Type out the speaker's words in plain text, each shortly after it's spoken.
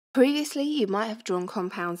Previously, you might have drawn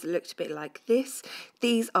compounds that looked a bit like this.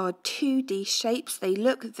 These are 2D shapes. They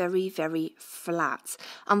look very, very flat.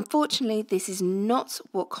 Unfortunately, this is not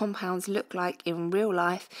what compounds look like in real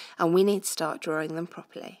life, and we need to start drawing them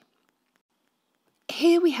properly.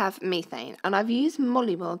 Here we have methane, and I've used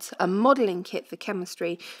Mollymod, a modelling kit for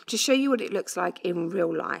chemistry, to show you what it looks like in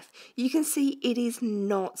real life. You can see it is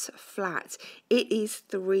not flat, it is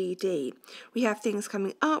 3D. We have things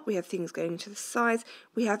coming up, we have things going to the sides,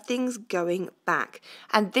 we have things going back.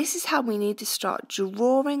 And this is how we need to start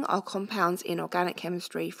drawing our compounds in organic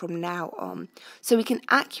chemistry from now on, so we can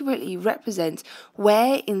accurately represent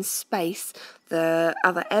where in space the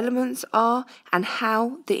other elements are and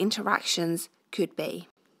how the interactions could be.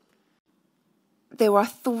 There are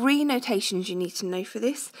 3 notations you need to know for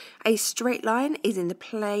this. A straight line is in the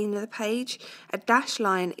plane of the page, a dashed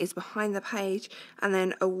line is behind the page, and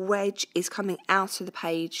then a wedge is coming out of the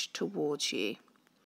page towards you.